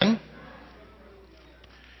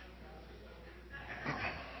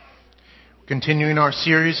Continuing our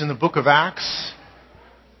series in the book of Acts,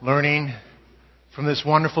 learning from this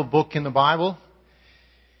wonderful book in the Bible,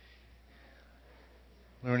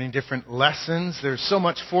 learning different lessons. There's so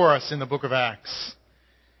much for us in the book of Acts.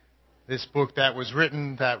 This book that was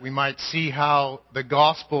written that we might see how the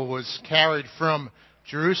gospel was carried from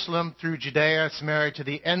Jerusalem through Judea, Samaria to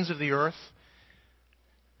the ends of the earth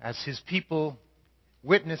as His people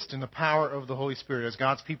witnessed in the power of the Holy Spirit, as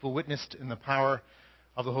God's people witnessed in the power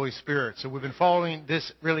of the Holy Spirit. So we've been following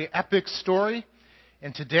this really epic story,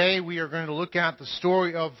 and today we are going to look at the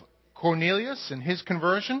story of Cornelius and his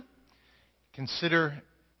conversion. Consider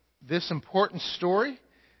this important story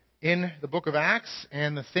in the book of Acts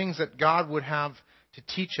and the things that God would have to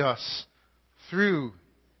teach us through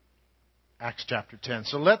Acts chapter 10.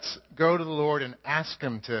 So let's go to the Lord and ask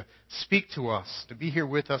Him to speak to us, to be here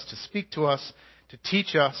with us, to speak to us, to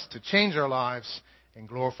teach us, to change our lives, and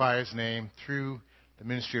glorify His name through the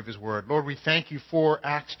ministry of His Word. Lord, we thank You for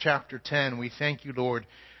Acts chapter 10. We thank You, Lord,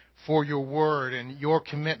 for Your Word and Your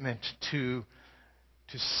commitment to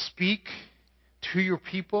speak to Your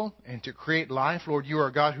people and to create life. Lord, You are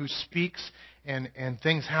a God who speaks and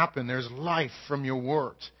things happen. There's life from Your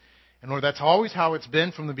Word. And Lord, that's always how it's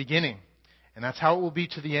been from the beginning. And that's how it will be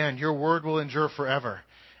to the end. Your Word will endure forever.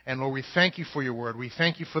 And Lord, we thank You for Your Word. We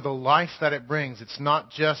thank You for the life that it brings. It's not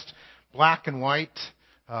just black and white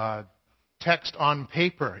text on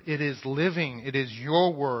paper. It is living. It is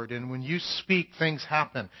Your Word. And when You speak, things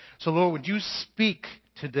happen. So Lord, would You speak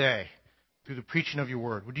today through the preaching of Your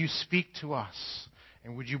Word? Would You speak to us?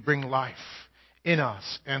 And would You bring life in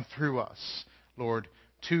us and through us, Lord,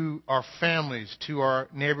 to our families, to our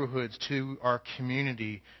neighborhoods, to our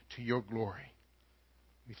community, to Your glory.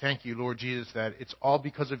 We thank You, Lord Jesus, that it's all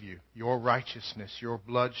because of You, Your righteousness, Your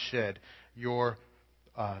blood shed, Your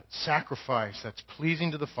sacrifice that's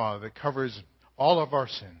pleasing to the Father, that covers all of our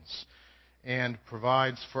sins and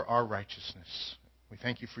provides for our righteousness. We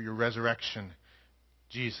thank You for Your resurrection,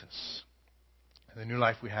 Jesus, and the new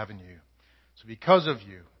life we have in You. So because of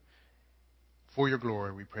You, for Your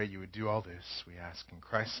glory, we pray You would do all this. We ask in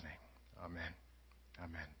Christ's name. Amen.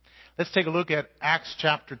 Amen. Let's take a look at Acts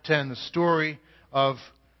chapter 10, the story of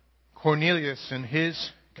Cornelius and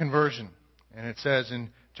his conversion. And it says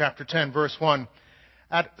in chapter 10, verse 1,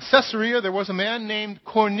 "At Caesarea there was a man named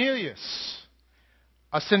Cornelius,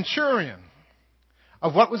 a centurion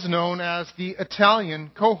of what was known as the Italian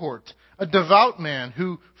cohort, a devout man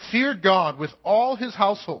who feared God with all his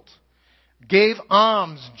household, gave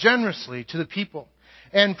alms generously to the people,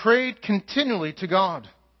 and prayed continually to God.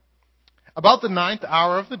 About the 9th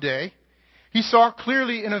hour of the day, he saw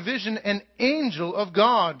clearly in a vision an angel of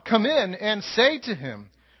God come in and say to him,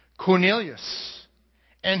 'Cornelius.'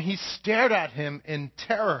 And he stared at him in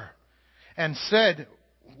terror and said,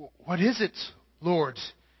 'What is it, Lord?'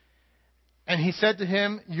 And he said to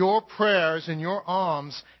him, 'Your prayers and your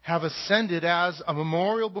alms have ascended as a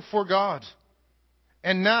memorial before God.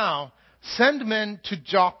 And now send men to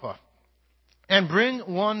Joppa and bring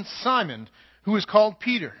one Simon, who is called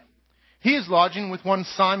Peter. He is lodging with one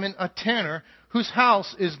Simon, a tanner, whose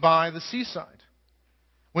house is by the seaside.'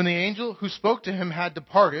 When the angel who spoke to him had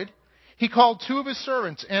departed, he called 2 of his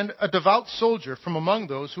servants and a devout soldier from among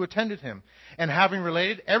those who attended him. And having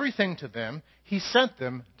related everything to them, he sent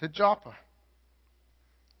them to Joppa.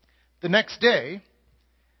 The next day,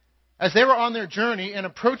 as they were on their journey and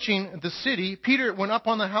approaching the city, Peter went up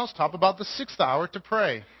on the housetop about the 6th hour to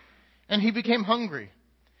pray. And he became hungry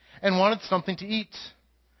and wanted something to eat.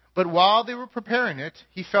 But while they were preparing it,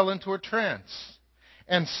 he fell into a trance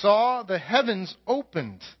and saw the heavens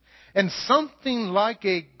opened, and something like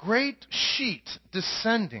a great sheet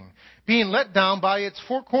descending, being let down by its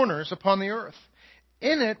 4 corners upon the earth.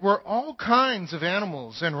 In it were all kinds of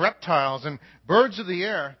animals and reptiles and birds of the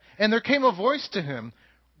air. And there came a voice to him,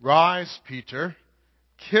 'Rise, Peter,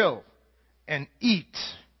 kill and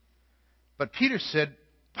eat.' But Peter said,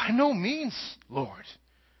 'By no means, Lord,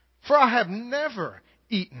 for I have never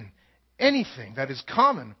eaten anything that is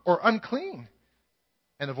common or unclean.'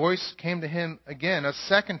 And the voice came to him again a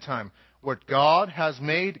second time, 'What God has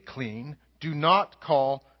made clean, do not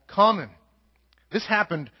call common.' This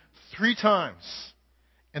happened 3 times,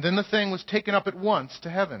 and then the thing was taken up at once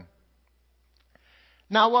to heaven.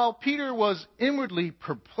 Now while Peter was inwardly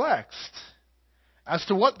perplexed as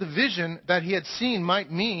to what the vision that he had seen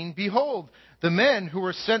might mean, behold, the men who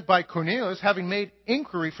were sent by Cornelius, having made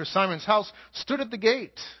inquiry for Simon's house, stood at the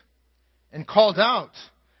gate and called out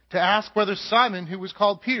to ask whether Simon, who was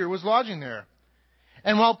called Peter, was lodging there.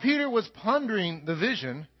 And while Peter was pondering the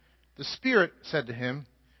vision, the Spirit said to him,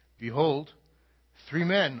 'Behold, 3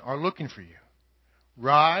 men are looking for you.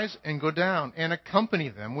 Rise and go down and accompany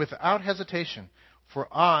them without hesitation, for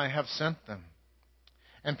I have sent them."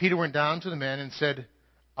 And Peter went down to the men and said,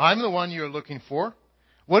 "I'm the one you are looking for.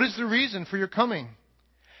 What is the reason for your coming?"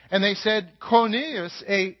 And they said, "Cornelius,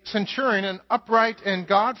 a centurion, an upright and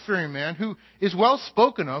God-fearing man, who is well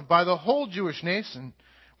spoken of by the whole Jewish nation,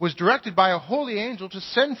 was directed by a holy angel to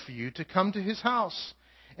send for you to come to his house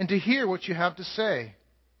and to hear what you have to say."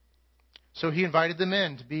 So he invited them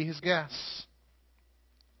in to be his guests.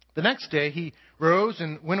 The next day he rose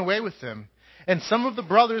and went away with them, and some of the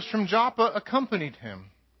brothers from Joppa accompanied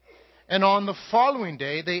him. And on the following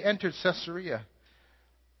day they entered Caesarea.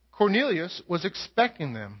 Cornelius was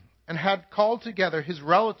expecting them and had called together his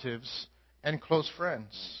relatives and close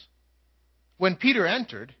friends. When Peter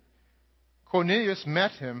entered, Cornelius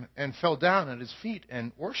met him and fell down at his feet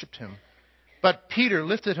and worshipped him. But Peter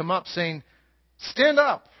lifted him up, saying, "Stand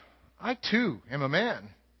up, I too am a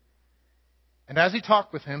man." And as he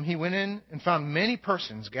talked with him, he went in and found many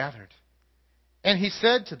persons gathered. And he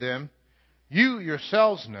said to them, "You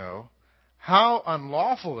yourselves know how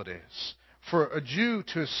unlawful it is for a Jew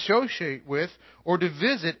to associate with or to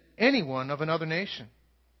visit anyone of another nation.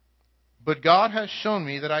 But God has shown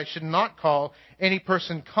me that I should not call any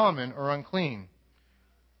person common or unclean.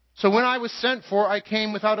 So when I was sent for, I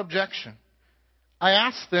came without objection. I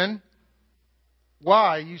asked then,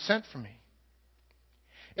 'Why you sent for me?'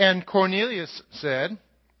 And Cornelius said,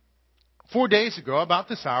 4 days ago, about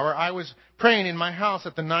this hour, I was praying in my house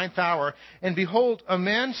at the 9th hour, and behold, a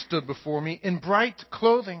man stood before me in bright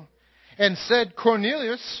clothing, and said,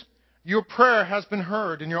 'Cornelius, your prayer has been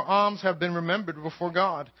heard, and your alms have been remembered before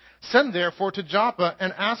God. Send therefore to Joppa,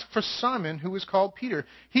 and ask for Simon, who is called Peter.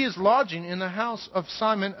 He is lodging in the house of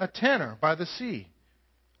Simon a tanner by the sea.'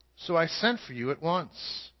 So I sent for you at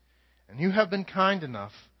once, and you have been kind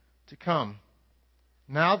enough to come.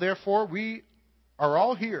 Now, therefore, we are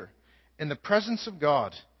all here in the presence of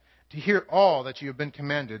God to hear all that you have been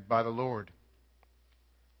commanded by the Lord."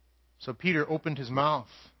 So Peter opened his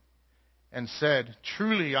mouth and said,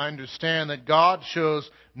 "Truly I understand that God shows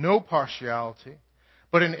no partiality,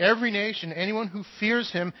 but in every nation anyone who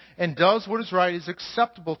fears him and does what is right is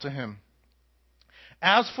acceptable to him.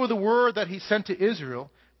 As for the word that he sent to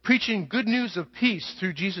Israel, preaching good news of peace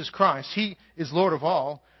through Jesus Christ, he is Lord of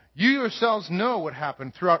all, you yourselves know what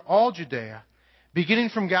happened throughout all Judea, beginning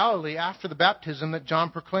from Galilee after the baptism that John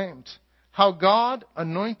proclaimed, how God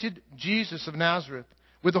anointed Jesus of Nazareth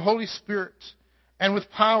with the Holy Spirit and with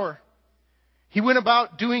power. He went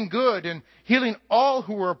about doing good and healing all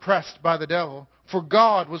who were oppressed by the devil, for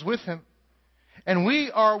God was with him. And we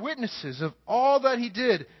are witnesses of all that he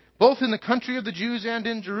did, both in the country of the Jews and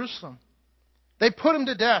in Jerusalem. They put him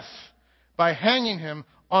to death by hanging him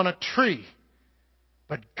on a tree.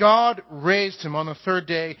 But God raised him on the third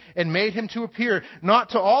day and made him to appear, not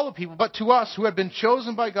to all the people, but to us who had been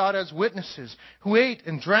chosen by God as witnesses, who ate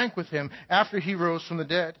and drank with him after he rose from the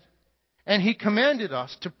dead. And he commanded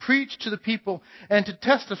us to preach to the people and to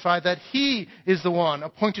testify that he is the one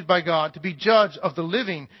appointed by God to be judge of the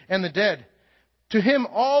living and the dead. To him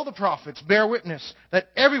all the prophets bear witness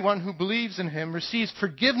that everyone who believes in him receives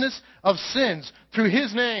forgiveness of sins through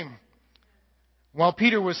his name." While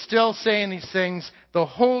Peter was still saying these things, the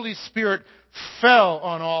Holy Spirit fell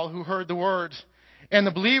on all who heard the word. And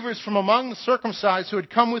the believers from among the circumcised who had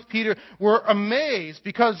come with Peter were amazed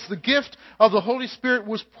because the gift of the Holy Spirit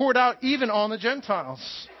was poured out even on the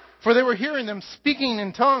Gentiles. For they were hearing them speaking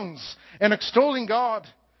in tongues and extolling God.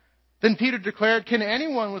 Then Peter declared, "Can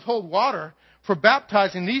anyone withhold water for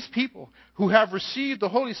baptizing these people who have received the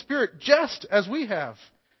Holy Spirit just as we have?"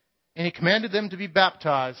 And he commanded them to be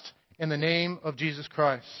baptized in the name of Jesus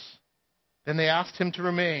Christ. Then they asked him to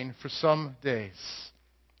remain for some days.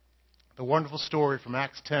 The wonderful story from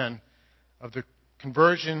Acts 10 of the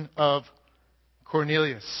conversion of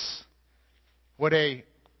Cornelius. What a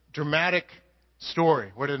dramatic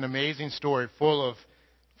story. What an amazing story, full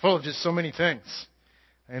of just so many things.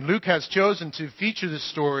 And Luke has chosen to feature this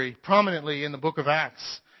story prominently in the book of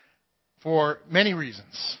Acts for many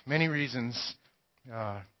reasons. Many reasons.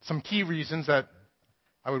 Some key reasons that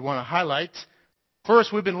I would want to highlight.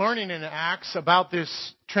 First, we've been learning in Acts about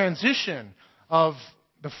this transition of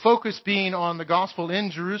the focus being on the gospel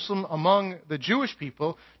in Jerusalem among the Jewish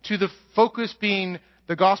people to the focus being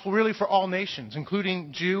the gospel really for all nations,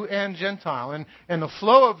 including Jew and Gentile. And the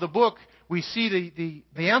flow of the book, we see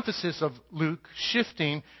the emphasis of Luke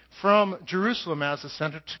shifting from Jerusalem as the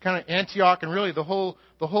center to kind of Antioch and really the whole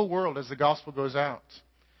world as the gospel goes out.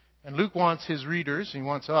 And Luke wants his readers,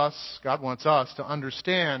 God wants us to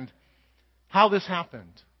understand how this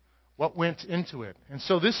happened, what went into it. And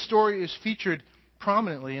so this story is featured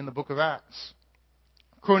prominently in the book of Acts.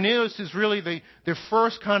 Cornelius is really the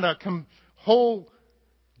first kind of whole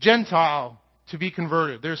Gentile to be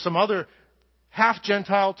converted. There's some other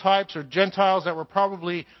half-Gentile types or Gentiles that were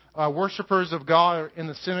probably worshipers of God in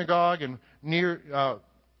the synagogue and near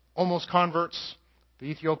almost converts, the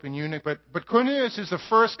Ethiopian eunuch. But Cornelius is the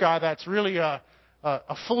first guy that's really a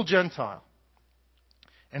full Gentile.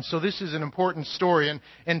 And so this is an important story.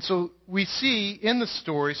 And so we see in the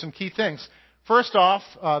story some key things. First off,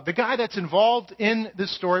 the guy that's involved in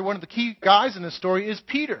this story, one of the key guys in this story, is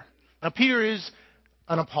Peter. Now, Peter is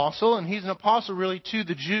an apostle, and he's an apostle really to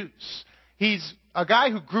the Jews. He's a guy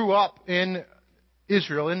who grew up in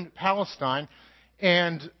Israel, in Palestine,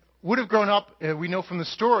 and would have grown up, we know from the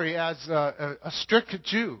story, as a strict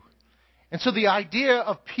Jew. And so the idea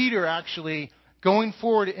of Peter actually going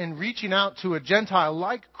forward and reaching out to a Gentile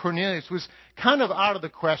like Cornelius was kind of out of the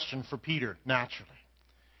question for Peter, naturally.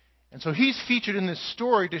 And so he's featured in this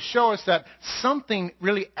story to show us that something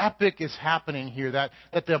really epic is happening here, that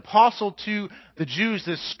the apostle to the Jews,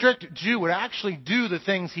 this strict Jew, would actually do the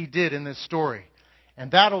things he did in this story. And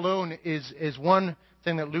that alone is one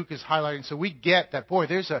thing that Luke is highlighting. So we get that, boy,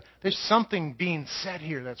 there's something being said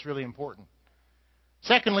here that's really important.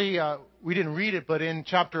 Secondly, we didn't read it, but in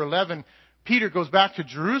chapter 11, Peter goes back to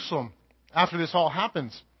Jerusalem after this all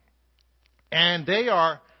happens. And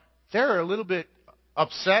they're a little bit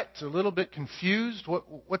upset, a little bit confused,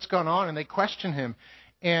 what's gone on, and they question him.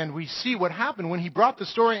 And we see what happened when he brought the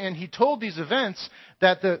story and he told these events,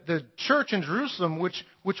 that the church in Jerusalem, which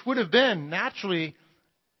would have been naturally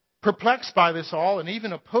perplexed by this all and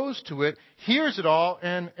even opposed to it, hears it all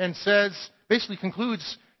and says, basically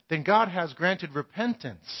concludes, then God has granted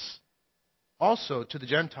repentance also to the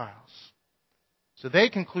Gentiles. So they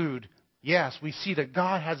conclude, yes, we see that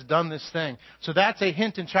God has done this thing. So that's a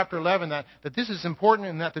hint in chapter 11 that this is important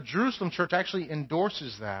and that the Jerusalem church actually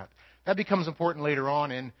endorses that. That becomes important later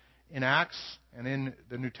on in Acts and in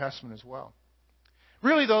the New Testament as well.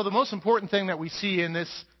 Really, though, the most important thing that we see in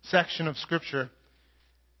this section of Scripture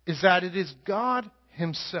is that it is God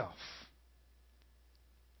Himself.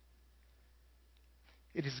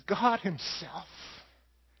 It is God Himself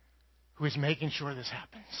who is making sure this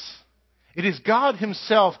happens. It is God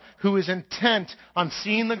Himself who is intent on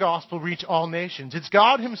seeing the gospel reach all nations. It's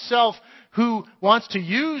God Himself who wants to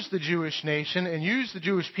use the Jewish nation and use the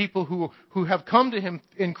Jewish people who have come to Him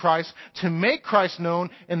in Christ to make Christ known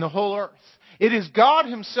in the whole earth. It is God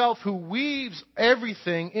Himself who weaves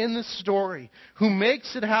everything in this story, who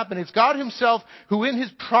makes it happen. It's God Himself who in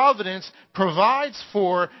His providence provides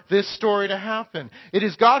for this story to happen. It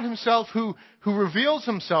is God Himself who reveals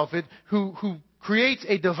Himself, who creates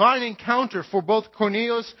a divine encounter for both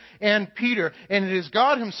Cornelius and Peter. And it is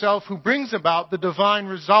God Himself who brings about the divine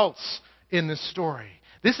results in this story.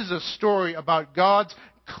 This is a story about God's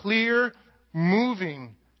clear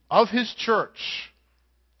moving of His church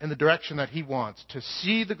in the direction that He wants, to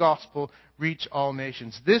see the gospel reach all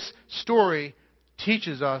nations. This story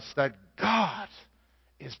teaches us that God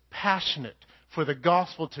is passionate for the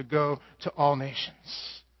gospel to go to all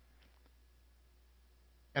nations.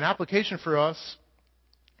 An application for us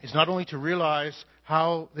is not only to realize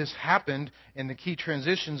how this happened and the key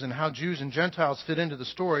transitions and how Jews and Gentiles fit into the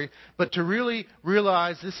story, but to really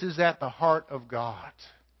realize this is at the heart of God.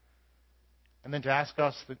 And then to ask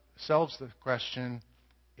ourselves the question,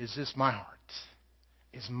 is this my heart?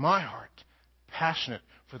 Is my heart passionate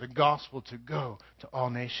for the gospel to go to all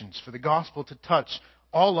nations, for the gospel to touch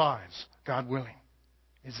all lives, God willing?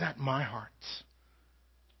 Is that my heart?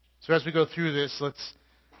 So as we go through this, let's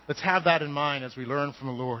have that in mind as we learn from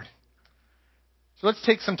the Lord. So let's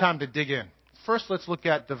take some time to dig in. First, let's look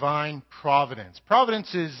at divine providence.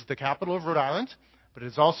 Providence is the capital of Rhode Island, but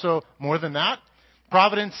it's also more than that.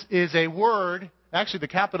 Providence is a word. Actually, the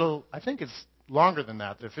capital, I think, is longer than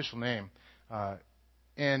that, the official name.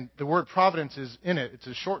 And the word providence is in it. It's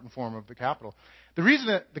a shortened form of the capital. The reason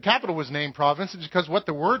that the capital was named Providence is because what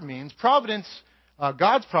the word means. Providence,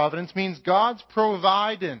 God's providence, means God's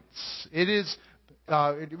providence. It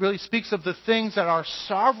really speaks of the things that our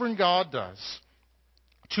sovereign God does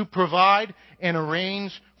to provide and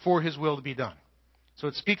arrange for His will to be done. So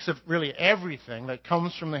it speaks of really everything that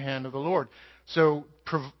comes from the hand of the Lord. So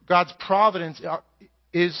God's providence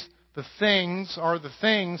is the things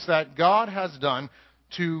that God has done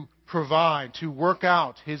to provide, to work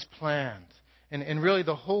out His plan. And really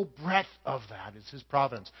the whole breadth of that is His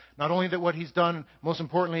providence. Not only that what He's done, most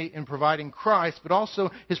importantly, in providing Christ, but also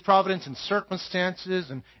His providence in circumstances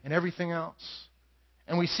and everything else.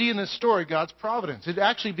 And we see in this story God's providence. It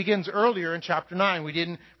actually begins earlier in chapter 9. We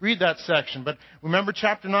didn't read that section. But remember,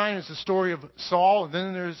 chapter 9 is the story of Saul. And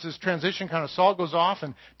then there's this transition. Kind of Saul goes off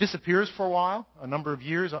and disappears for a while, a number of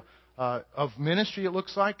years of ministry, it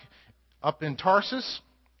looks like, up in Tarsus.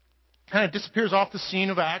 Kind of disappears off the scene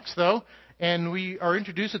of Acts, though. And we are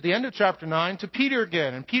introduced at the end of chapter 9 to Peter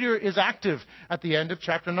again. And Peter is active at the end of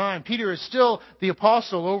chapter 9. Peter is still the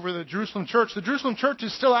apostle over the Jerusalem church. The Jerusalem church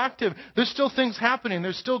is still active. There's still things happening.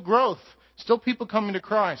 There's still growth. Still people coming to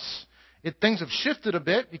Christ. Things have shifted a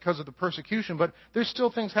bit because of the persecution, but there's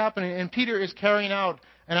still things happening. And Peter is carrying out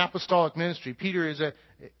an apostolic ministry. Peter is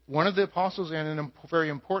one of the apostles and a very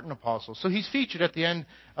important apostle. So he's featured at the end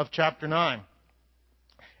of chapter 9.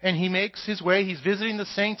 And he makes his way, he's visiting the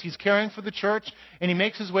saints, he's caring for the church, and he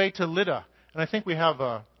makes his way to Lydda. And I think we have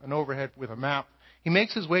an overhead with a map. He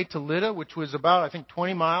makes his way to Lydda, which was about, I think,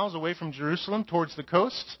 20 miles away from Jerusalem towards the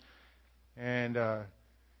coast. And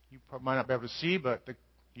you might not be able to see, but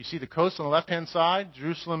you see the coast on the left-hand side.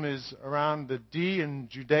 Jerusalem is around the D in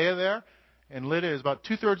Judea there, and Lydda is about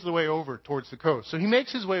two-thirds of the way over towards the coast. So he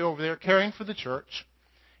makes his way over there, caring for the church.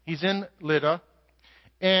 He's in Lydda.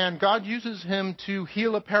 And God uses him to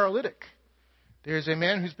heal a paralytic. There's a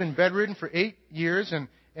man who's been bedridden for 8 years,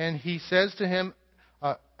 and he says to him,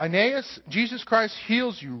 Aeneas, Jesus Christ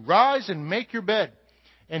heals you. Rise and make your bed.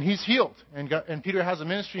 And he's healed. And Peter has a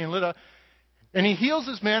ministry in Lydda. And he heals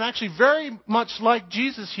this man actually very much like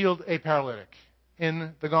Jesus healed a paralytic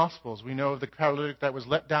in the Gospels. We know of the paralytic that was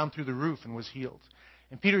let down through the roof and was healed.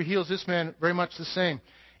 And Peter heals this man very much the same.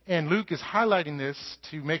 And Luke is highlighting this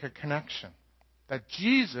to make a connection. That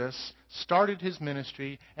Jesus started his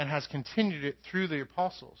ministry and has continued it through the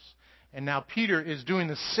apostles. And now Peter is doing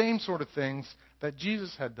the same sort of things that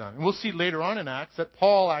Jesus had done. And we'll see later on in Acts that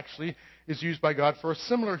Paul actually is used by God for a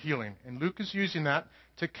similar healing. And Luke is using that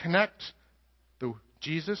to connect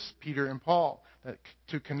Jesus, Peter, and Paul.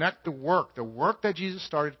 To connect the work. The work that Jesus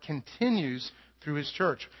started continues through his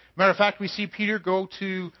church. Matter of fact, we see Peter go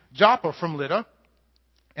to Joppa from Lydda.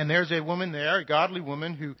 And there's a woman there, a godly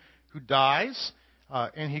woman who dies.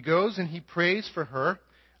 And he goes and he prays for her.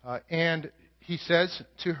 And he says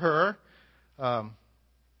to her,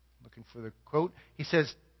 looking for the quote, he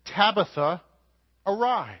says, Tabitha,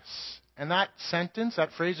 arise. And that sentence, that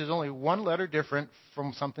phrase is only one letter different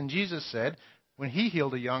from something Jesus said when he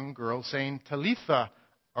healed a young girl saying, Talitha,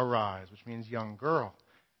 arise, which means young girl.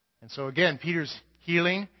 And so again, Peter's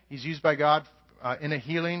healing. He's used by God in a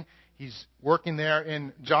healing. He's working there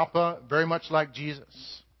in Joppa, very much like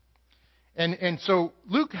Jesus. And so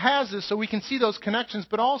Luke has this so we can see those connections,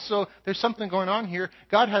 but also there's something going on here.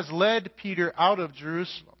 God has led Peter out of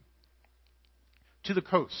Jerusalem to the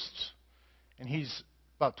coast. And he's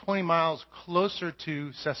about 20 miles closer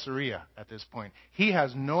to Caesarea at this point. He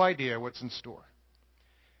has no idea what's in store.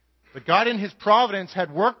 But God in his providence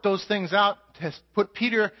had worked those things out to put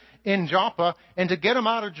Peter in Joppa and to get him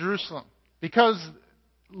out of Jerusalem. Because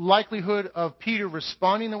likelihood of Peter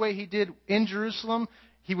responding the way he did in Jerusalem,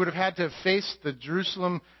 he would have had to face the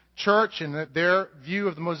Jerusalem church and their view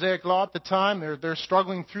of the Mosaic Law at the time. They're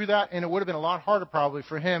struggling through that, and it would have been a lot harder probably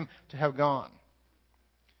for him to have gone.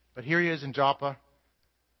 But here he is in Joppa,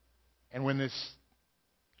 and when this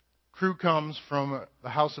crew comes from the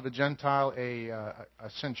house of a Gentile, a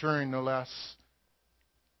centurion no less,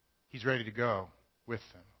 he's ready to go with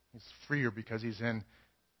them. He's freer because he's in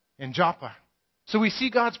Joppa. So we see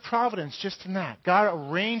God's providence just in that. God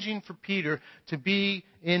arranging for Peter to be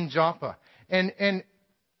in Joppa. And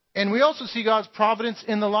we also see God's providence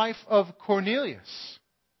in the life of Cornelius.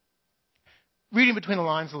 Reading between the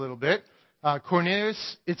lines a little bit,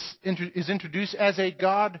 Cornelius is introduced as a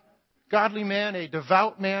godly man, a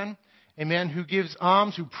devout man, a man who gives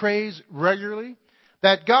alms, who prays regularly.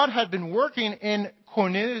 That God had been working in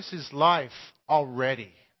Cornelius' life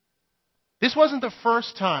already. This wasn't the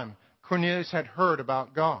first time Cornelius had heard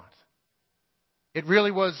about God. It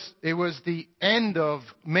was the end of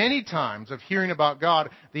many times of hearing about God,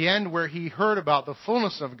 the end where he heard about the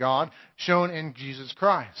fullness of God shown in Jesus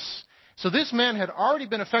Christ. So this man had already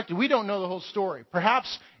been affected. We don't know the whole story.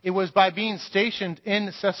 Perhaps it was by being stationed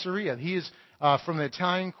in Caesarea. He is from the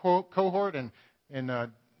Italian cohort,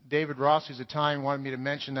 and David Ross, who's Italian, wanted me to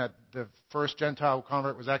mention that the first Gentile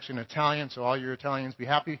convert was actually an Italian, so all your Italians be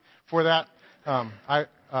happy for that.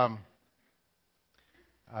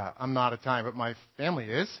 I'm not Italian, but my family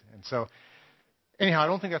is. And so, anyhow, I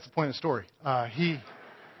don't think that's the point of the story.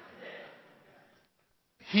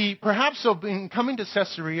 He perhaps so in coming to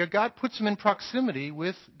Caesarea, God puts him in proximity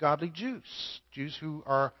with godly Jews who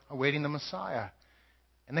are awaiting the Messiah.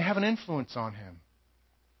 And they have an influence on him.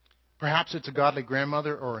 Perhaps it's a godly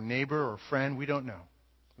grandmother or a neighbor or a friend, we don't know.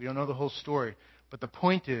 We don't know the whole story. But the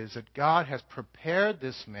point is that God has prepared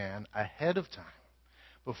this man ahead of time.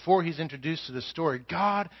 Before he's introduced to the story,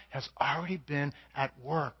 God has already been at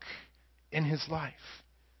work in his life.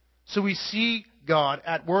 So we see God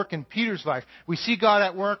at work in Peter's life. We see God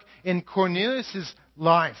at work in Cornelius'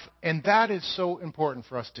 life. And that is so important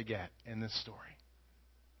for us to get in this story.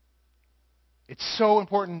 It's so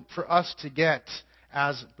important for us to get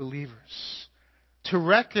as believers. To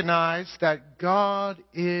recognize that God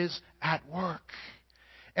is at work.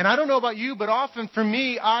 And I don't know about you, but often for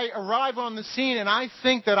me, I arrive on the scene and I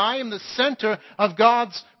think that I am the center of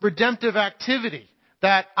God's redemptive activity.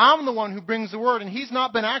 That I'm the one who brings the word, and He's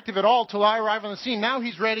not been active at all till I arrive on the scene. Now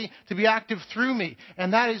He's ready to be active through me.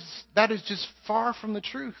 And that is just far from the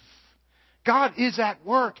truth. God is at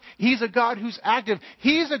work. He's a God who's active.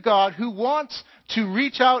 He's a God who wants to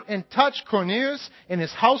reach out and touch Cornelius and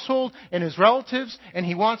his household and his relatives, and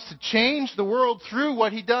He wants to change the world through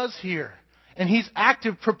what He does here. And He's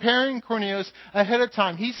active preparing Cornelius ahead of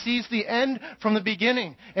time. He sees the end from the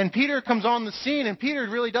beginning. And Peter comes on the scene, and Peter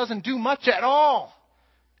really doesn't do much at all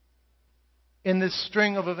in this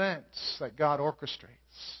string of events that God orchestrates.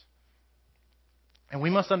 And we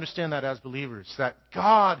must understand that as believers, that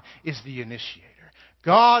God is the initiator.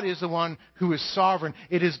 God is the one who is sovereign.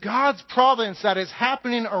 It is God's providence that is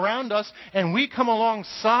happening around us, and we come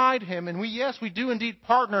alongside Him, and we do indeed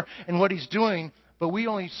partner in what He's doing, but we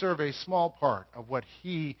only serve a small part of what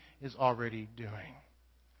He is already doing.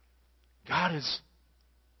 God is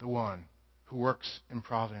the one who works in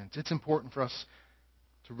providence. It's important for us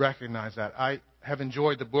to recognize that. I have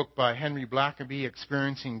enjoyed the book by Henry Blackaby,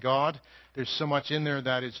 Experiencing God. There's so much in there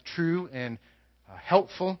that is true and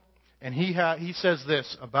helpful. And he says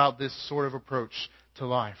this about this sort of approach to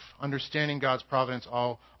life, understanding God's providence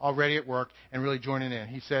already at work and really joining in.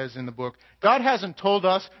 He says in the book, God hasn't told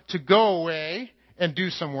us to go away and do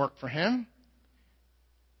some work for Him.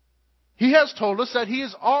 He has told us that He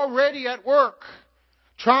is already at work,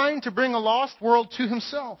 trying to bring a lost world to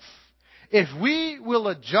Himself. If we will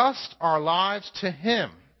adjust our lives to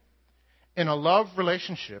Him in a love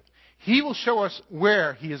relationship, He will show us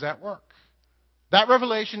where He is at work. That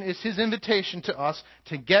revelation is His invitation to us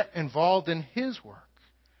to get involved in His work.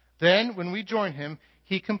 Then, when we join Him,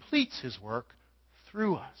 He completes His work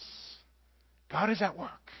through us. God is at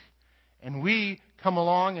work. And we come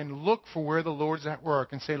along and look for where the Lord's at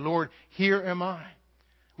work and say, Lord, here am I.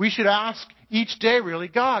 We should ask each day, really,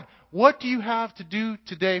 God, what do you have to do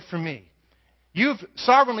today for me? You've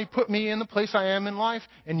sovereignly put me in the place I am in life,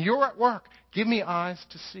 and you're at work. Give me eyes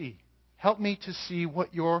to see. Help me to see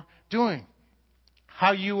what you're doing,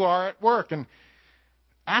 how you are at work, and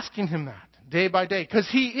asking Him that day by day, because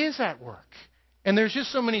He is at work. And there's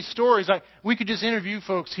just so many stories. We could just interview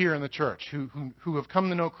folks here in the church who have come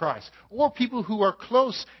to know Christ, or people who are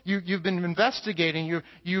close. You've been investigating.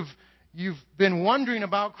 You've been wondering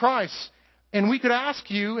about Christ, and we could ask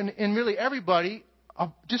you and really everybody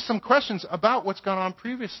just some questions about what's gone on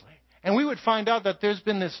previously. And we would find out that there's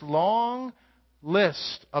been this long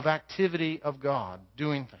list of activity of God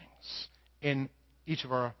doing things in each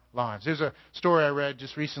of our lives. There's a story I read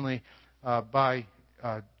just recently by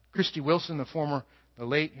Christy Wilson, the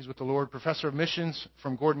late, he's with the Lord, professor of missions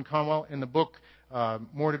from Gordon Conwell, in the book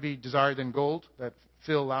More to be Desired Than Gold that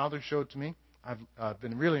Phil Lowther showed to me. I've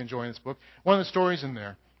been really enjoying this book. One of the stories in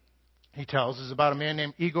there he tells is about a man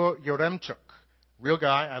named Igor Yaremchuk. Real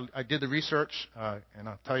guy. I did the research, and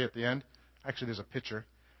I'll tell you at the end. Actually, there's a picture.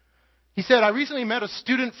 He said, I recently met a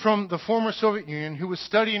student from the former Soviet Union who was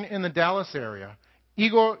studying in the Dallas area.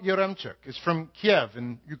 Igor Yaremchuk is from Kiev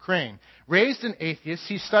in Ukraine. Raised an atheist,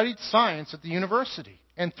 he studied science at the university.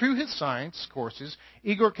 And through his science courses,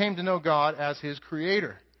 Igor came to know God as his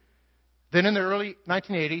creator. Then in the early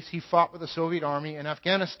 1980s, he fought with the Soviet army in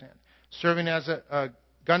Afghanistan, serving as a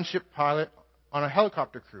gunship pilot on a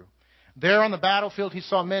helicopter crew. There on the battlefield, he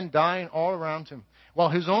saw men dying all around him, while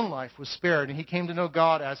his own life was spared, and he came to know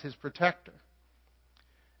God as his protector.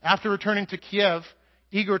 After returning to Kiev,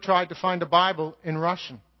 Igor tried to find a Bible in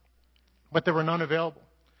Russian, but there were none available.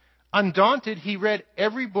 Undaunted, he read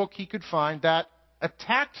every book he could find that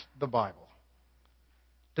attacked the Bible,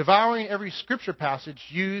 devouring every scripture passage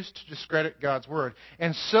used to discredit God's word.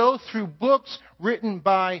 And so, through books written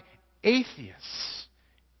by atheists,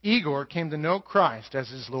 Igor came to know Christ as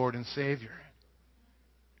his Lord and Savior.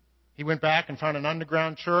 He went back and found an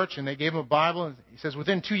underground church, and they gave him a Bible. And he says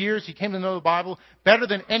within 2 years, he came to know the Bible better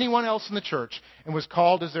than anyone else in the church and was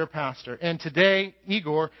called as their pastor. And today,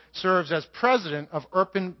 Igor serves as president of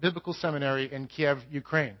Irpin Biblical Seminary in Kiev,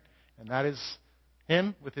 Ukraine. And that is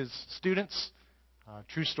him with his students.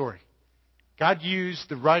 True story. God used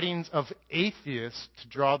the writings of atheists to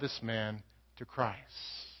draw this man to Christ.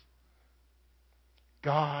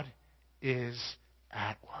 God is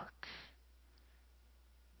at work.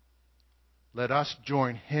 Let us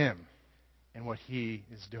join him in what he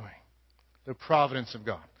is doing. The providence of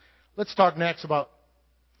God. Let's talk next about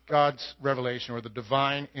God's revelation, or the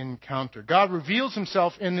divine encounter. God reveals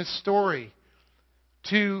himself in this story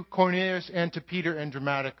to Cornelius and to Peter in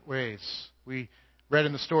dramatic ways. We read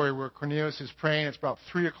in the story where Cornelius is praying. It's about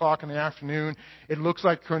 3 o'clock in the afternoon. It looks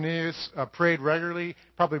like Cornelius prayed regularly,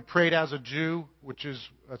 probably prayed as a Jew, which is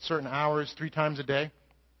at certain hours, 3 times a day.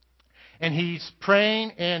 And he's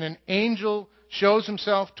praying, and an angel shows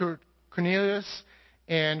himself to Cornelius,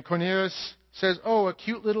 and Cornelius says, "Oh, a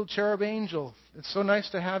cute little cherub angel. It's so nice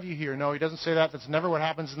to have you here." No, he doesn't say that. That's never what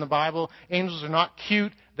happens in the Bible. Angels are not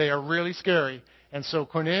cute. They are really scary. And so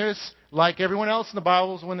Cornelius, like everyone else in the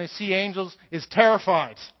Bible, when they see angels, is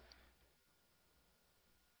terrified.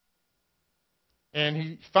 And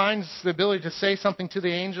he finds the ability to say something to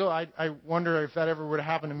the angel. I wonder if that ever would have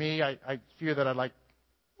happened to me. I fear that I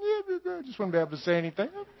just wouldn't be able to say anything.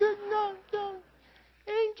 No,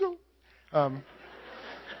 angel.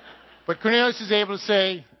 But Cornelius is able to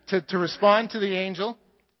say, to respond to the angel,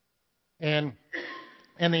 and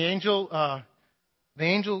the angel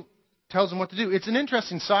tells him what to do. It's an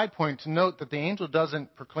interesting side point to note that the angel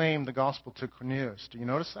doesn't proclaim the gospel to Cornelius. Do you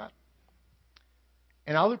notice that?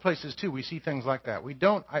 In other places too, we see things like that. We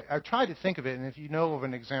don't. I try to think of it, and if you know of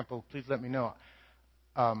an example, please let me know.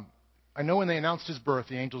 I know when they announced his birth,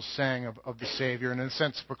 the angels sang of the Savior, and in a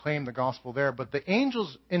sense proclaimed the gospel there. But the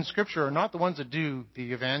angels in Scripture are not the ones that do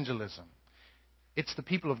the evangelism. It's the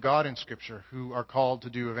people of God in Scripture who are called to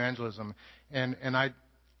do evangelism. And I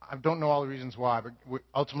don't know all the reasons why, but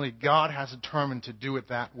ultimately God has determined to do it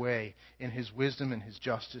that way in his wisdom and his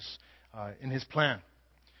justice, in his plan.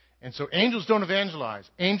 And so angels don't evangelize.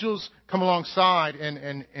 Angels come alongside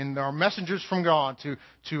and are messengers from God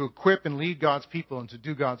to equip and lead God's people and to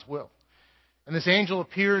do God's will. And this angel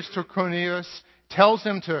appears to Cornelius, tells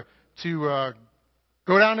him to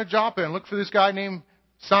go down to Joppa and look for this guy named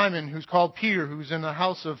Simon, who's called Peter, who's in the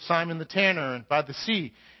house of Simon the tanner and by the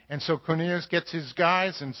sea. And so Cornelius gets his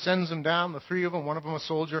guys and sends them down, the 3 of them, one of them a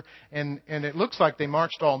soldier. And it looks like they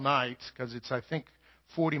marched all night, because it's, I think,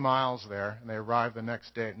 40 miles there, and they arrive the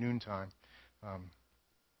next day at noontime.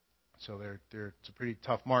 So it's a pretty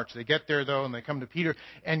tough march. They get there, though, and they come to Peter,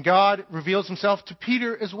 and God reveals himself to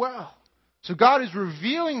Peter as well. So God is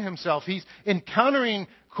revealing himself. He's encountering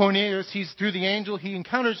Cornelius. He's through the angel. He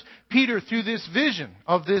encounters Peter through this vision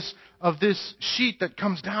of this sheet that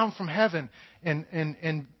comes down from heaven.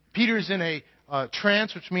 And Peter's in a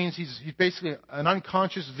trance, which means he's basically an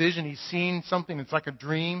unconscious vision. He's seen something that's like a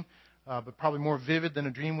dream, but probably more vivid than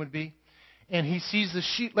a dream would be. And he sees the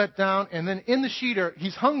sheet let down, and then in the sheet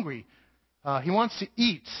he's hungry. He wants to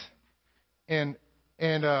eat, and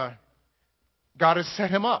God has set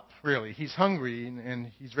him up, really. He's hungry, and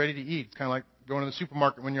he's ready to eat. It's kind of like going to the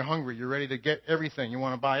supermarket when you're hungry. You're ready to get everything. You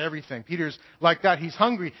want to buy everything. Peter's like that. He's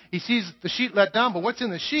hungry. He sees the sheet let down, but what's in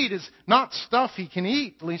the sheet is not stuff he can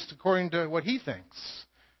eat, at least according to what he thinks.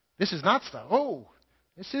 This is not stuff. Oh,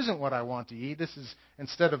 this isn't what I want to eat. This is,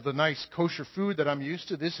 instead of the nice kosher food that I'm used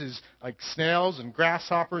to, this is like snails and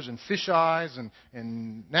grasshoppers and fish eyes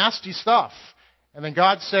and nasty stuff. And then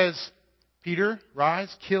God says, Peter,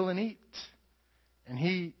 rise, kill, and eat. And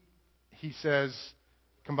he says,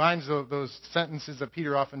 combines those sentences that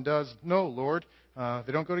Peter often does. No, Lord.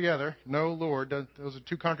 They don't go together. No, Lord. Those are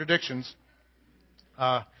 2 contradictions.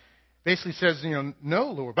 Basically says, no,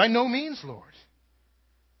 Lord. By no means, Lord.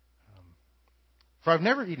 For I've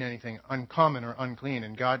never eaten anything uncommon or unclean.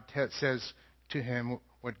 And God says to him,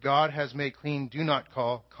 what God has made clean, do not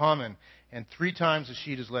call common. And 3 times the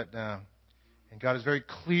sheet is let down. And God is very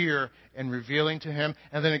clear and revealing to him.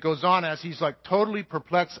 And then it goes on as he's like totally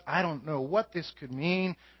perplexed. I don't know what this could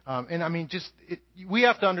mean. We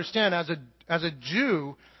have to understand as a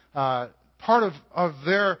Jew, part of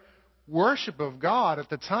their worship of God at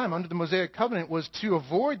the time under the Mosaic covenant was to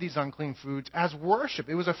avoid these unclean foods as worship.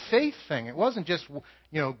 It was a faith thing. It wasn't just,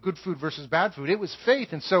 good food versus bad food. It was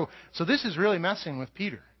faith. And so this is really messing with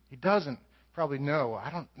Peter. He doesn't probably know. I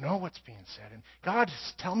don't know what's being said. And God,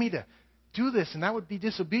 tell me to do this, and that would be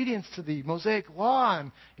disobedience to the Mosaic law.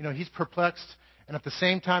 And, he's perplexed. And at the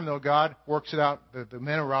same time, though, God works it out. The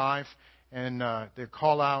men arrive, and they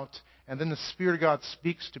call out. And then the Spirit of God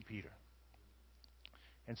speaks to Peter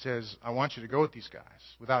and says, I want you to go with these guys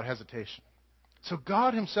without hesitation. So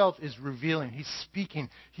God himself is revealing. He's speaking.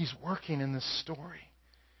 He's working in this story.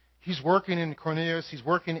 He's working in Cornelius. He's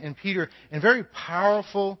working in Peter in very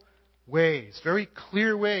powerful ways, very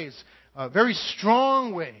clear ways. very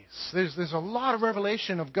strong ways. There's a lot of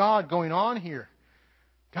revelation of God going on here.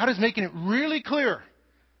 God is making it really clear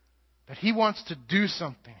that He wants to do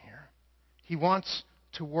something here. He wants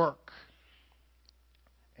to work.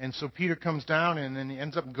 And so Peter comes down and then he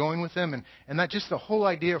ends up going with them. And that just the whole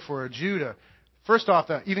idea for a Jew to, first off,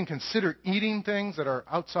 to even consider eating things that are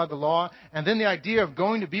outside the law. And then the idea of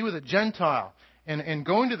going to be with a Gentile and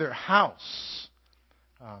going to their house.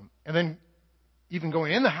 And then even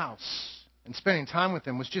going in the house and spending time with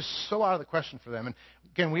them was just so out of the question for them. And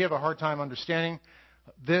again, we have a hard time understanding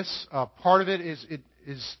this. Part of it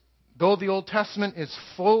is though the Old Testament is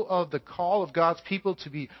full of the call of God's people to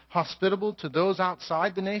be hospitable to those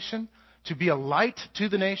outside the nation, to be a light to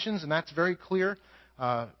the nations, and that's very clear,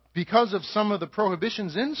 because of some of the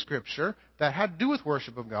prohibitions in Scripture that had to do with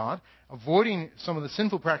worship of God, avoiding some of the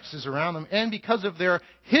sinful practices around them, and because of their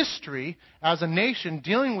history as a nation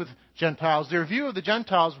dealing with Gentiles, their view of the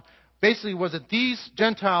Gentiles basically was that these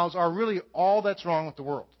Gentiles are really all that's wrong with the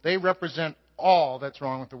world. They represent all that's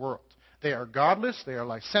wrong with the world. They are godless, they are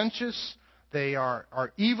licentious, they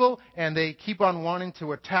are evil, and they keep on wanting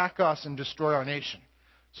to attack us and destroy our nation.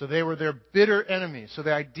 So they were their bitter enemies. So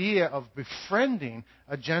the idea of befriending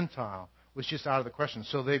a Gentile was just out of the question.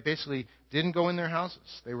 So they basically didn't go in their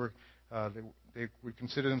houses. They would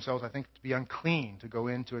consider themselves, I think, to be unclean to go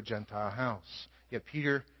into a Gentile house. Yet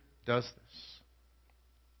Peter does this.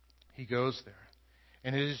 He goes there.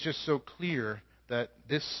 And it is just so clear that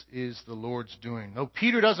this is the Lord's doing. Though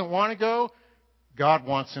Peter doesn't want to go, God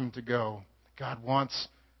wants him to go. God wants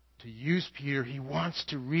to use Peter. He wants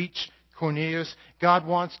to reach Cornelius. God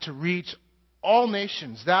wants to reach all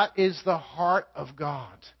nations. That is the heart of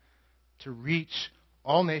God, to reach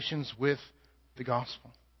all nations with the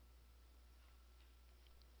gospel.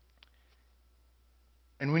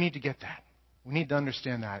 And we need to get that. We need to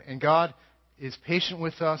understand that. And God is patient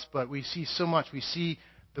with us, but we see so much. We see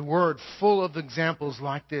the Word full of examples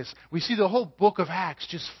like this. We see the whole book of Acts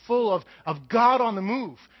just full of God on the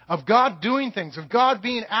move, of God doing things, of God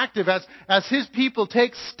being active. As His people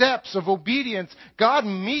take steps of obedience, God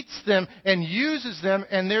meets them and uses them,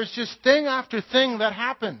 and there's just thing after thing that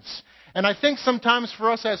happens. And I think sometimes for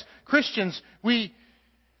us as Christians, we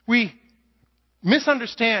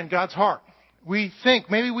misunderstand God's heart. We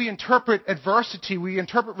think, maybe we interpret adversity, we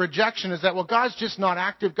interpret rejection as that, well, God's just not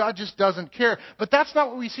active, God just doesn't care. But that's not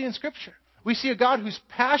what we see in Scripture. We see a God who's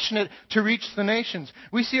passionate to reach the nations.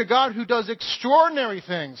 We see a God who does extraordinary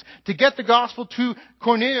things to get the gospel to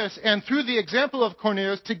Cornelius, and through the example of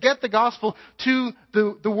Cornelius, to get the gospel to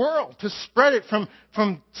the world, to spread it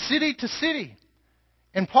from city to city.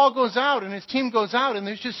 And Paul goes out and his team goes out, and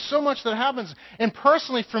there's just so much that happens. And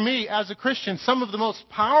personally for me as a Christian, some of the most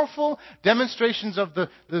powerful demonstrations of the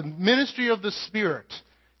ministry of the Spirit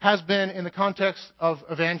has been in the context of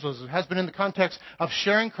evangelism, has been in the context of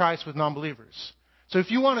sharing Christ with non-believers. So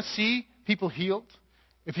if you want to see people healed,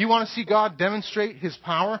 if you want to see God demonstrate His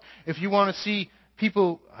power, if you want to see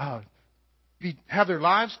people have their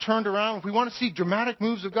lives turned around, if we want to see dramatic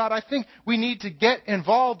moves of God, I think we need to get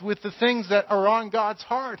involved with the things that are on God's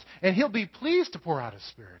heart, and He'll be pleased to pour out His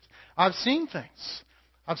Spirit. I've seen things.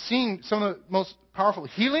 I've seen some of the most powerful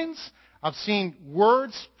healings. I've seen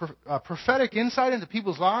words, prophetic insight into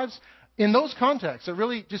people's lives in those contexts. It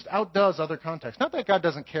really just outdoes other contexts. Not that God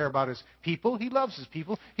doesn't care about His people. He loves His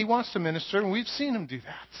people. He wants to minister, and we've seen Him do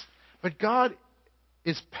that. But God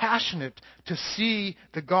is passionate to see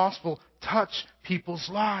the gospel touch people's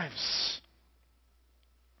lives.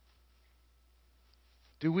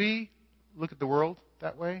 Do we look at the world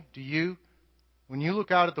that way? Do you? When you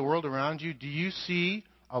look out at the world around you, do you see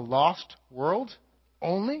a lost world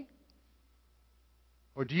only?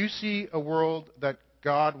 Or do you see a world that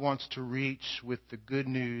God wants to reach with the good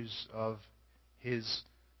news of His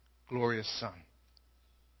glorious Son?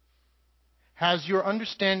 Has your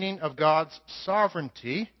understanding of God's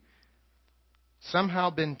sovereignty somehow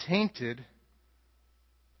been tainted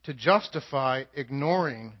to justify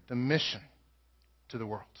ignoring the mission to the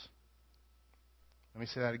world? Let me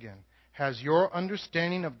say that again. Has your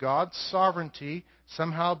understanding of God's sovereignty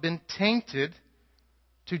somehow been tainted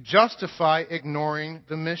to justify ignoring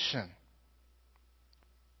the mission?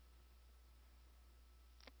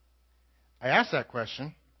 I ask that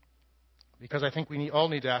question because I think we all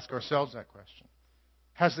need to ask ourselves that question.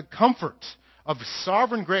 Has the comfort of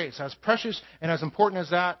sovereign grace, as precious and as important as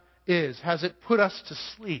that is, has it put us to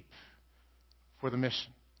sleep for the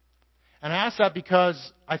mission? And I ask that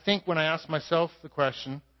because I think when I ask myself the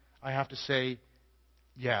question, I have to say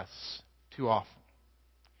yes, too often.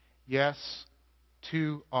 Yes,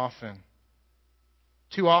 too often.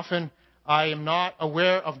 Too often, I am not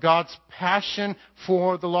aware of God's passion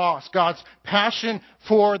for the lost, God's passion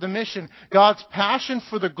for the mission, God's passion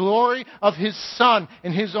for the glory of His Son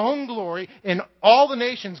and His own glory in all the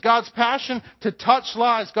nations, God's passion to touch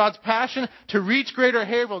lives, God's passion to reach Greater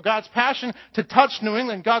Haverhill, God's passion to touch New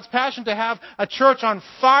England, God's passion to have a church on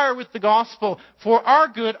fire with the gospel for our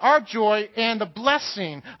good, our joy, and the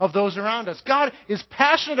blessing of those around us. God is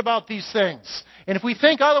passionate about these things. And if we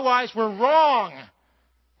think otherwise, we're wrong.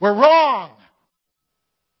 We're wrong.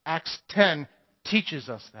 Acts 10 teaches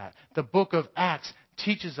us that. The book of Acts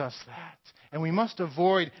teaches us that. And we must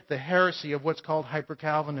avoid the heresy of what's called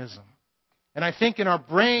hyper-Calvinism. And I think in our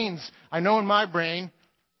brains, I know in my brain,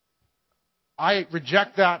 I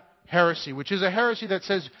reject that heresy, which is a heresy that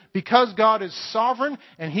says because God is sovereign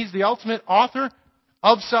and He's the ultimate author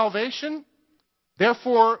of salvation,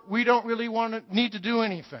 therefore we don't really need to do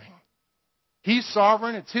anything. He's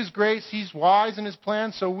sovereign. It's His grace. He's wise in His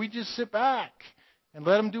plan. So we just sit back and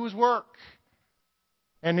let Him do His work.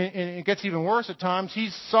 And it gets even worse at times.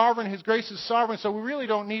 He's sovereign. His grace is sovereign. So we really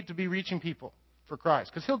don't need to be reaching people for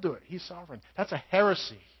Christ because He'll do it. He's sovereign. That's a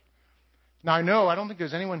heresy. Now I don't think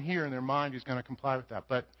there's anyone here in their mind who's going to comply with that.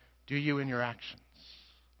 But do you in your actions?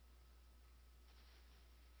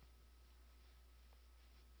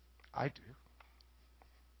 I do.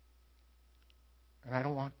 And I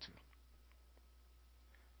don't want to.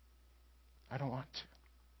 I don't want to.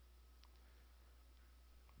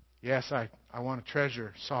 Yes, I want to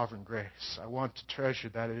treasure sovereign grace. I want to treasure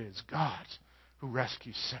that it is God who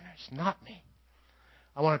rescues sinners, not me.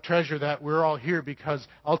 I want to treasure that we're all here because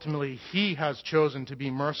ultimately He has chosen to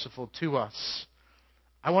be merciful to us.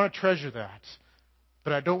 I want to treasure that.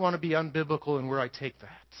 But I don't want to be unbiblical in where I take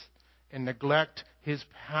that and neglect His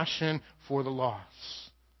passion for the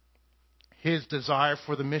lost, His desire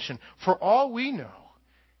for the mission. For all we know,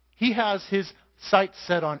 He has His sights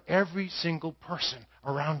set on every single person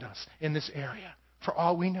around us in this area. For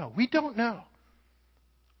all we know. We don't know.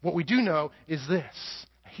 What we do know is this.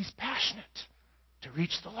 He's passionate to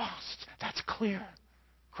reach the lost. That's clear.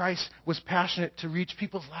 Christ was passionate to reach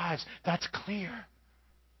people's lives. That's clear.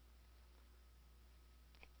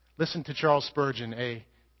 Listen to Charles Spurgeon, a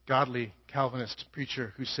godly Calvinist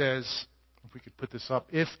preacher, who says, if we could put this up,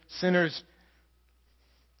 if sinners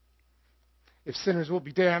will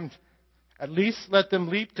be damned, at least let them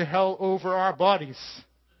leap to hell over our bodies.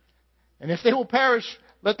 And if they will perish,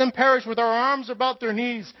 let them perish with our arms about their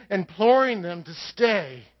knees, imploring them to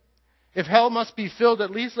stay. If hell must be filled,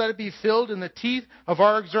 at least let it be filled in the teeth of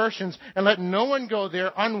our exertions, and let no one go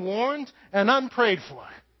there unwarned and unprayed for.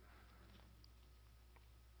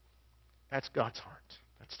 That's God's heart.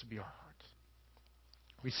 That's to be our heart.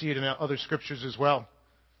 We see it in other scriptures as well.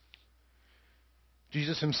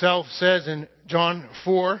 Jesus Himself says in John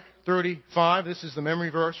 4:35, this is the memory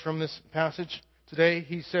verse from this passage today,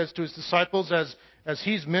 He says to His disciples as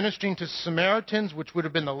He's ministering to Samaritans, which would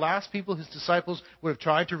have been the last people His disciples would have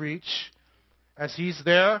tried to reach, as He's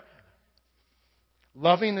there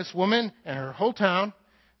loving this woman and her whole town,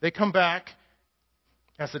 they come back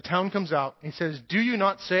as the town comes out. He says, do you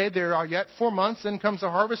not say there are yet 4 months, then comes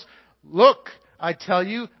the harvest? Look, I tell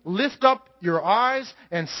you, lift up your eyes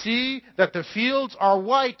and see that the fields are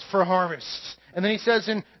white for harvest. And then He says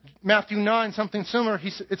in Matthew 9 something similar.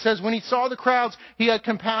 It says, when He saw the crowds, He had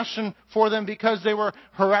compassion for them because they were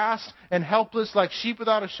harassed and helpless like sheep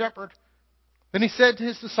without a shepherd. Then He said to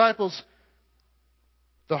His disciples,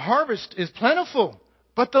 the harvest is plentiful,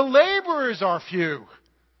 but the laborers are few.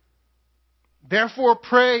 Therefore,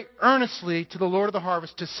 pray earnestly to the Lord of the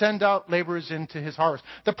harvest to send out laborers into His harvest.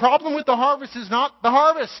 The problem with the harvest is not the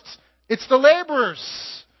harvest. It's the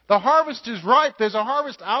laborers. The harvest is ripe. There's a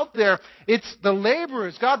harvest out there. It's the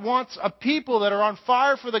laborers. God wants a people that are on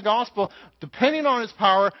fire for the gospel, depending on His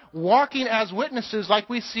power, walking as witnesses like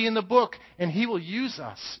we see in the book. And He will use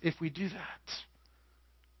us if we do that.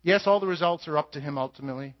 Yes, all the results are up to Him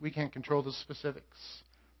ultimately. We can't control the specifics.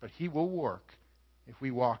 But He will work if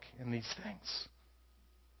we walk in these things.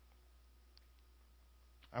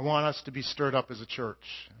 I want us to be stirred up as a church.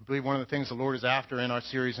 I believe one of the things the Lord is after in our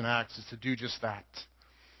series in Acts is to do just that.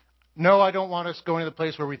 No, I don't want us going to the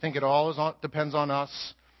place where we think it all depends on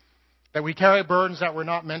us, that we carry burdens that we're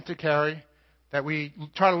not meant to carry, that we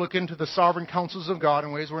try to look into the sovereign counsels of God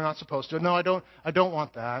in ways we're not supposed to. No, I don't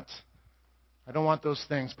want that. I don't want those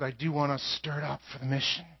things, but I do want us stirred up for the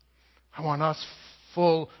mission. I want us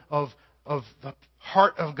full of the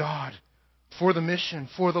heart of God for the mission,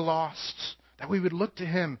 for the lost, that we would look to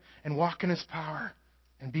Him and walk in His power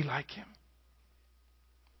and be like Him.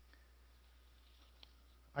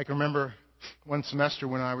 I can remember one semester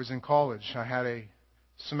when I was in college, I had a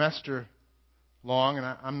semester long, and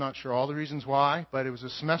I'm not sure all the reasons why, but it was a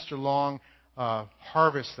semester-long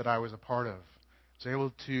harvest that I was a part of. I was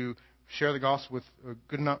able to share the gospel with a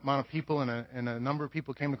good amount of people, and a number of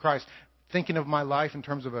people came to Christ. Thinking of my life in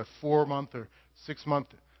terms of a 4-month or 6-month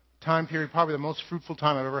time period, probably the most fruitful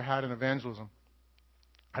time I've ever had in evangelism.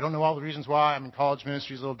 I don't know all the reasons why. I mean, college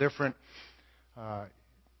ministry is a little different.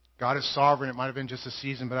 God is sovereign. It might have been just a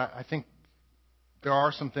season, but I think there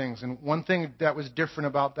are some things. And one thing that was different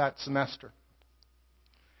about that semester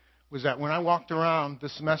was that when I walked around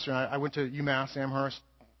this semester, I went to UMass Amherst,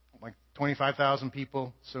 like 25,000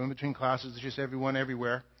 people, so in between classes, it's just everyone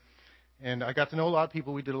everywhere. And I got to know a lot of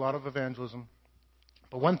people. We did a lot of evangelism.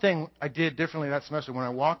 But one thing I did differently that semester, when I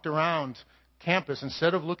walked around campus,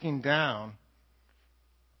 instead of looking down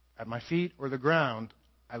at my feet or the ground,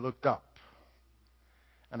 I looked up.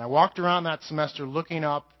 And I walked around that semester looking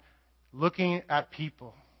up, looking at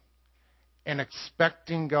people, and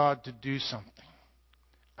expecting God to do something.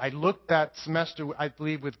 I looked that semester, I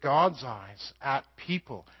believe, with God's eyes at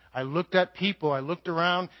people. I looked at people, I looked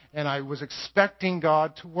around, and I was expecting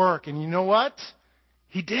God to work. And you know what?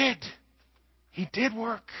 He did. He did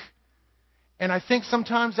work. And I think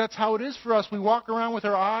sometimes that's how it is for us. We walk around with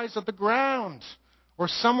our eyes at the ground or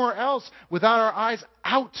somewhere else without our eyes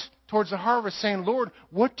out towards the harvest, saying, Lord,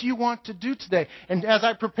 what do you want to do today? And as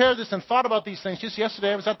I prepared this and thought about these things, just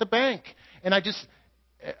yesterday I was at the bank, and I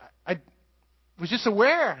was just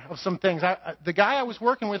aware of some things. The guy I was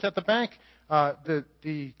working with at the bank,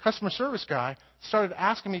 the customer service guy, started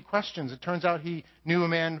asking me questions. It turns out he knew a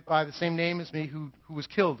man by the same name as me who was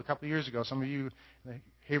killed a couple of years ago. Some of you in the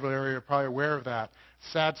Haverhill area are probably aware of that.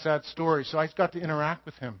 Sad, sad story. So I got to interact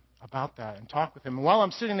with him about that and talk with him. And while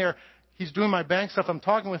I'm sitting there, he's doing my bank stuff, I'm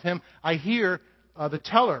talking with him, I hear the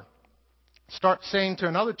teller start saying to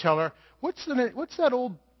another teller, what's that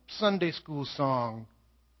old Sunday school song?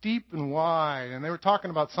 Deep and wide. And they were talking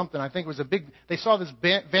about something. I think it was they saw this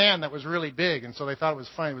van that was really big, and so they thought it was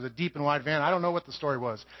funny. It was a deep and wide van. I don't know what the story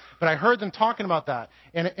was, but I heard them talking about that.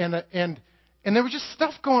 And there was just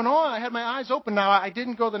stuff going on. I had my eyes open. Now, I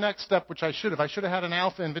didn't go the next step, which I should have. I should have had an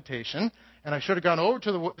Alpha invitation, and I should have gone over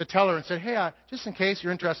to the teller and said, hey, just in case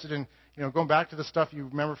you're interested in going back to the stuff you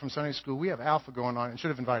remember from Sunday school, we have Alpha going on, and should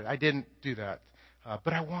have invited. I didn't do that,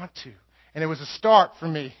 but I want to. And it was a start for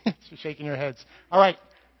me. You're shaking your heads. All right.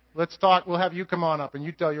 Let's talk. We'll have you come on up and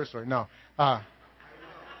you tell your story. No.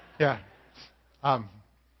 Yeah.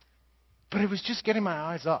 But it was just getting my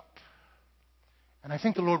eyes up. And I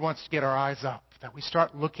think the Lord wants to get our eyes up, that we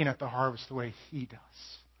start looking at the harvest the way He does.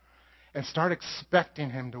 And start expecting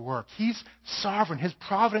Him to work. He's sovereign. His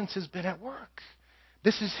providence has been at work.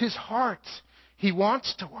 This is His heart. He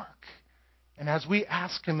wants to work. And as we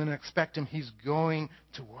ask Him and expect Him, He's going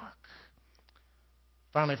to work.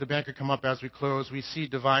 Finally, if the band could come up as we close, we see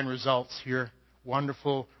divine results here.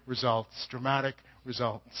 Wonderful results, dramatic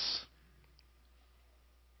results.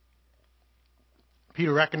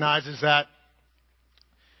 Peter recognizes that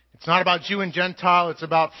it's not about Jew and Gentile, it's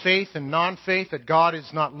about faith and non-faith, that God is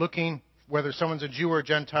not looking whether someone's a Jew or a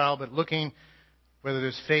Gentile, but looking whether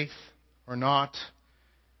there's faith or not.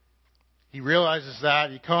 He realizes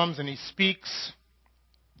that. He comes and he speaks.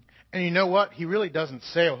 And you know what? He really doesn't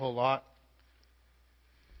say a whole lot.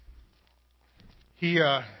 He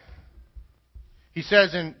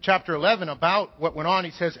says in chapter 11 about what went on,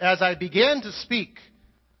 he says, as I began to speak,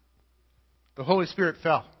 the Holy Spirit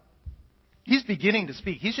fell. He's beginning to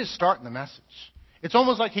speak. He's just starting the message. It's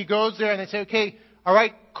almost like he goes there and they say, okay, all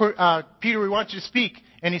right, Peter, we want you to speak.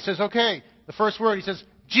 And he says, okay, the first word, he says,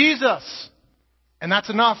 Jesus. And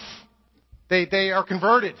that's enough. They are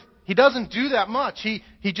converted. He doesn't do that much. He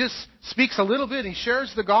just speaks a little bit. He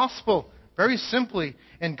shares the gospel very simply.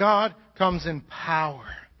 And God comes in power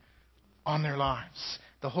on their lives.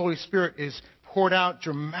 The Holy Spirit is poured out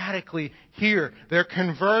dramatically here. They're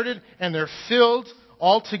converted and they're filled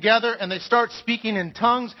all together and they start speaking in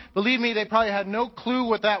tongues. Believe me, they probably had no clue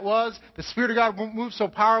what that was. The Spirit of God moved so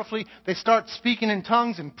powerfully. They start speaking in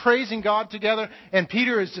tongues and praising God together. And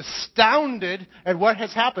Peter is astounded at what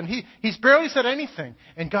has happened. He's barely said anything.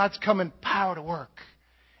 And God's come in power to work.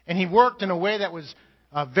 And He worked in a way that was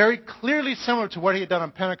very clearly similar to what He had done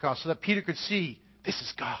on Pentecost, so that Peter could see, this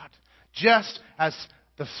is God. Just as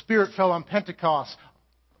the Spirit fell on Pentecost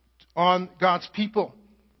on God's people,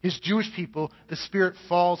 His Jewish people, the Spirit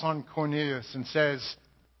falls on Cornelius and says,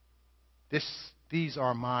 these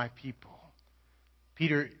are my people.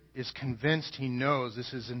 Peter is convinced, he knows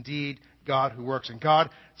this is indeed God who works. And God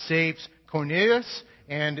saves Cornelius,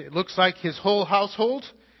 and it looks like his whole household.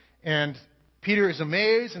 And Peter is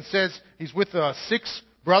amazed and says, he's with 6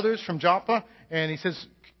 brothers from Joppa, and he says,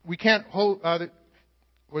 we can't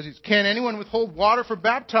Can anyone withhold water for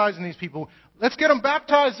baptizing these people? Let's get them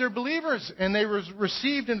baptized. They're believers. And they were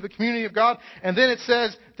received into the community of God. And then it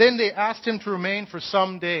says, then they asked him to remain for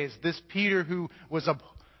some days. This Peter, who was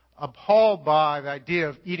appalled by the idea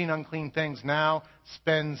of eating unclean things, now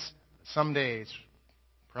spends some days,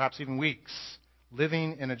 perhaps even weeks,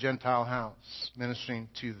 living in a Gentile house, ministering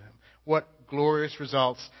to them. What glorious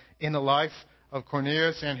results in the life of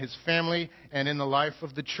Cornelius and his family, and in the life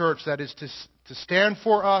of the church. That is to stand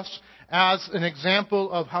for us as an example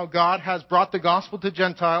of how God has brought the gospel to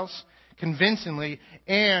Gentiles convincingly,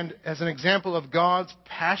 and as an example of God's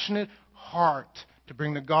passionate heart to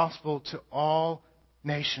bring the gospel to all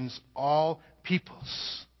nations, all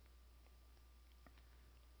peoples.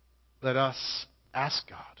 Let us ask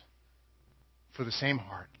God for the same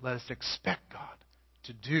heart. Let us expect God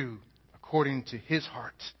to do according to His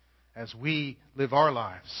heart as we live our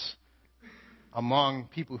lives among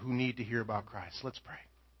people who need to hear about Christ. Let's pray.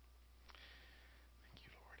 Thank you,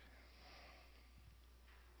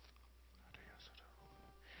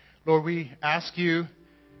 Lord. Lord, we ask you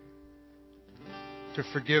to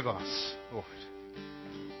forgive us, Lord.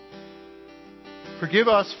 Forgive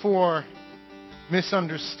us for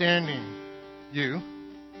misunderstanding you,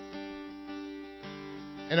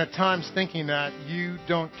 and at times thinking that you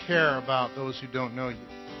don't care about those who don't know you.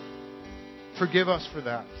 Forgive us for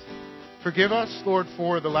that. Forgive us, Lord,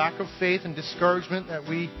 for the lack of faith and discouragement that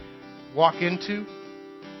we walk into.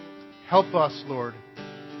 Help us, Lord,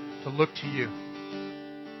 to look to you.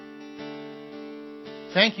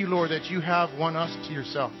 Thank you, Lord, that you have won us to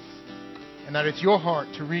yourself, and that it's your heart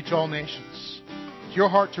to reach all nations. It's your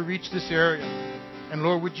heart to reach this area. And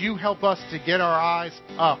Lord, would you help us to get our eyes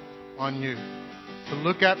up on you, to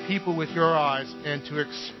look at people with your eyes and to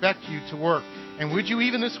expect you to work. And would you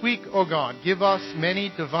even this week, oh God, give us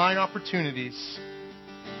many divine opportunities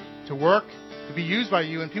to work, to be used by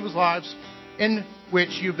you in people's lives in which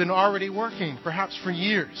you've been already working, perhaps for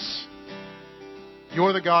years.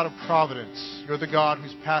 You're the God of providence. You're the God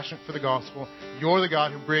who's passionate for the gospel. You're the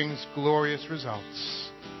God who brings glorious results.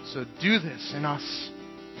 So do this in us.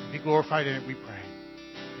 Be glorified in it, we pray.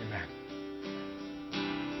 Amen.